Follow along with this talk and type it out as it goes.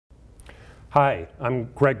Hi,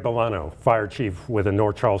 I'm Greg Bulanow, Fire Chief with the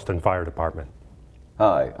North Charleston Fire Department.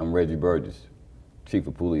 Hi, I'm Reggie Burgess, Chief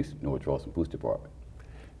of Police, North Charleston Police Department.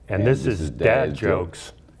 And this is Dad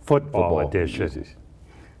Jokes Football Edition.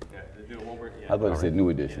 I thought it said new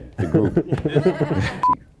edition, the group.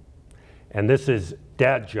 And this is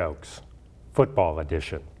Dad Jokes Football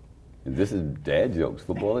Edition. And this is Dad Jokes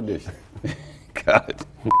Football Edition. Got it.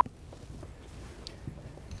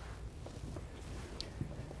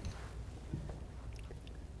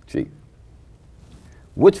 Chief,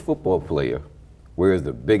 which football player wears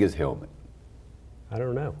the biggest helmet? I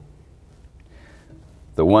don't know.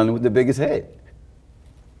 The one with the biggest head.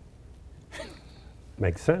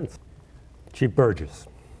 Makes sense. Chief Burgess,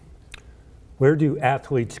 where do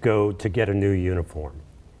athletes go to get a new uniform?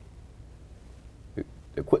 The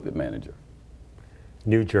equipment manager.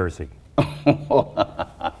 New Jersey. All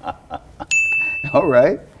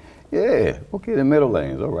right. Yeah. Okay, the middle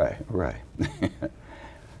lanes. All right. All right.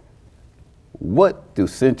 What do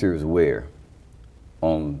centers wear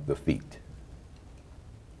on the feet?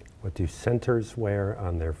 What do centers wear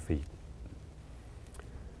on their feet?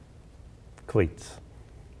 Cleats.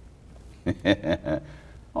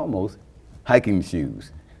 Almost. Hiking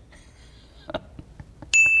shoes.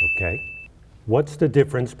 Okay. What's the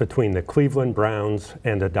difference between the Cleveland Browns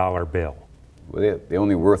and a dollar bill? Well, they're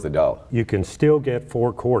only worth $1. You can still get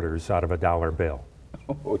 4 quarters out of a dollar bill.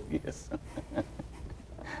 Oh, yes.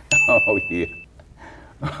 Oh, yeah.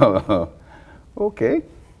 Okay.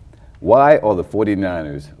 Why are the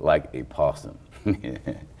 49ers like a possum?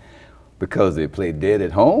 Because they play dead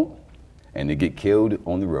at home and they get killed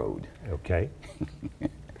on the road. Okay.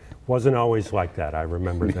 Wasn't always like that. I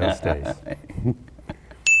remember those days.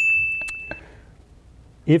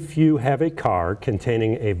 If you have a car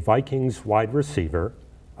containing a Vikings wide receiver,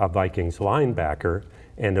 a Vikings linebacker,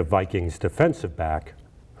 and a Vikings defensive back,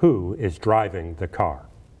 who is driving the car?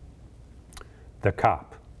 The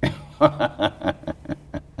cop.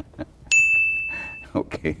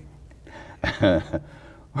 Okay.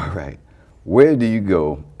 All right. Where do you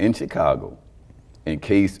go in Chicago in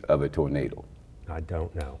case of a tornado? I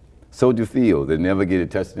don't know. Soldier Field. They never get a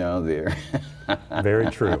touchdown there. Very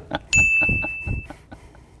true.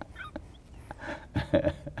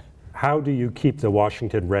 How do you keep the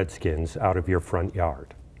Washington Redskins out of your front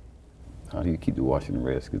yard? How do you keep the Washington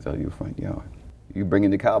Redskins out of your front yard? You bring in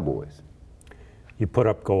the Cowboys. You put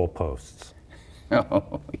up goalposts.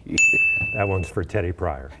 Oh, yeah. That one's for Teddy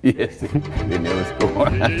Pryor. Yes, they never score.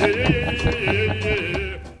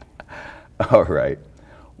 All right.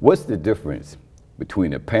 What's the difference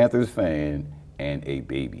between a Panthers fan and a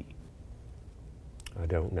baby? I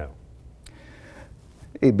don't know.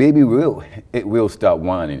 A baby will stop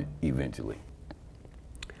whining eventually.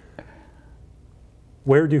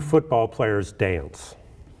 Where do football players dance?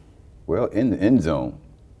 Well, in the end zone,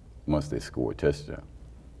 once they score a touchdown.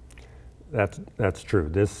 That's true.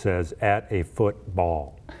 This says at a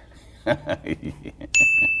football. Yeah.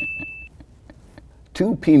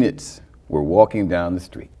 2 peanuts were walking down the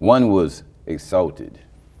street. One was exalted.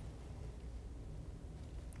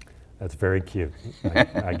 That's very cute.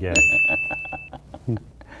 I get it.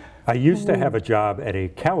 I used to have a job at a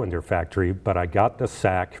calendar factory, but I got the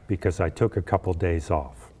sack because I took a couple days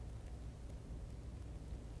off.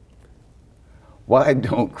 Why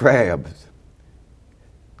don't crabs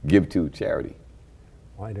give to charity?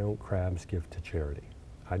 Why don't crabs give to charity?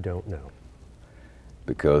 I don't know.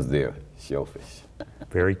 Because they're shellfish.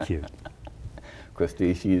 Very cute.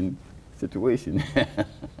 Crustacean situation.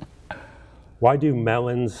 Why do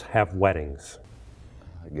melons have weddings?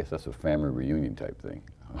 I guess that's a family reunion type thing.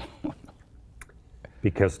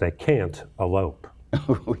 Because they can't elope.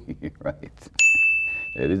 Right.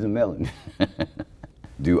 That is a melon.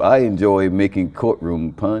 Do I enjoy making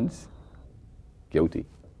courtroom puns? Guilty.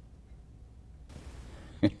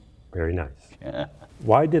 Very nice. Yeah.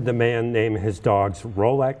 Why did the man name his dogs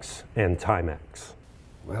Rolex and Timex?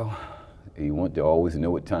 Well, you want to always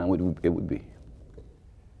know what time it would be.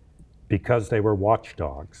 Because they were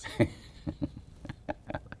watchdogs.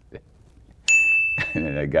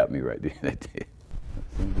 That got me right there. That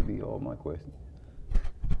seems to be all my questions.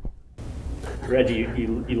 Reggie,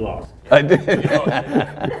 you lost. I did. Yeah,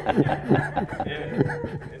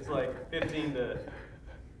 it's like 15 to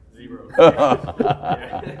 0.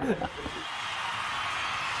 Yeah.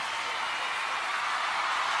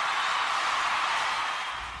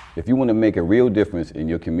 If you want to make a real difference in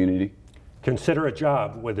your community, consider a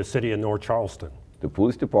job with the city of North Charleston. The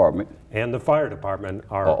police department and the fire department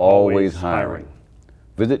are always hiring.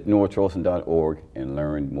 Visit northcharleston.org and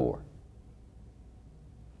learn more.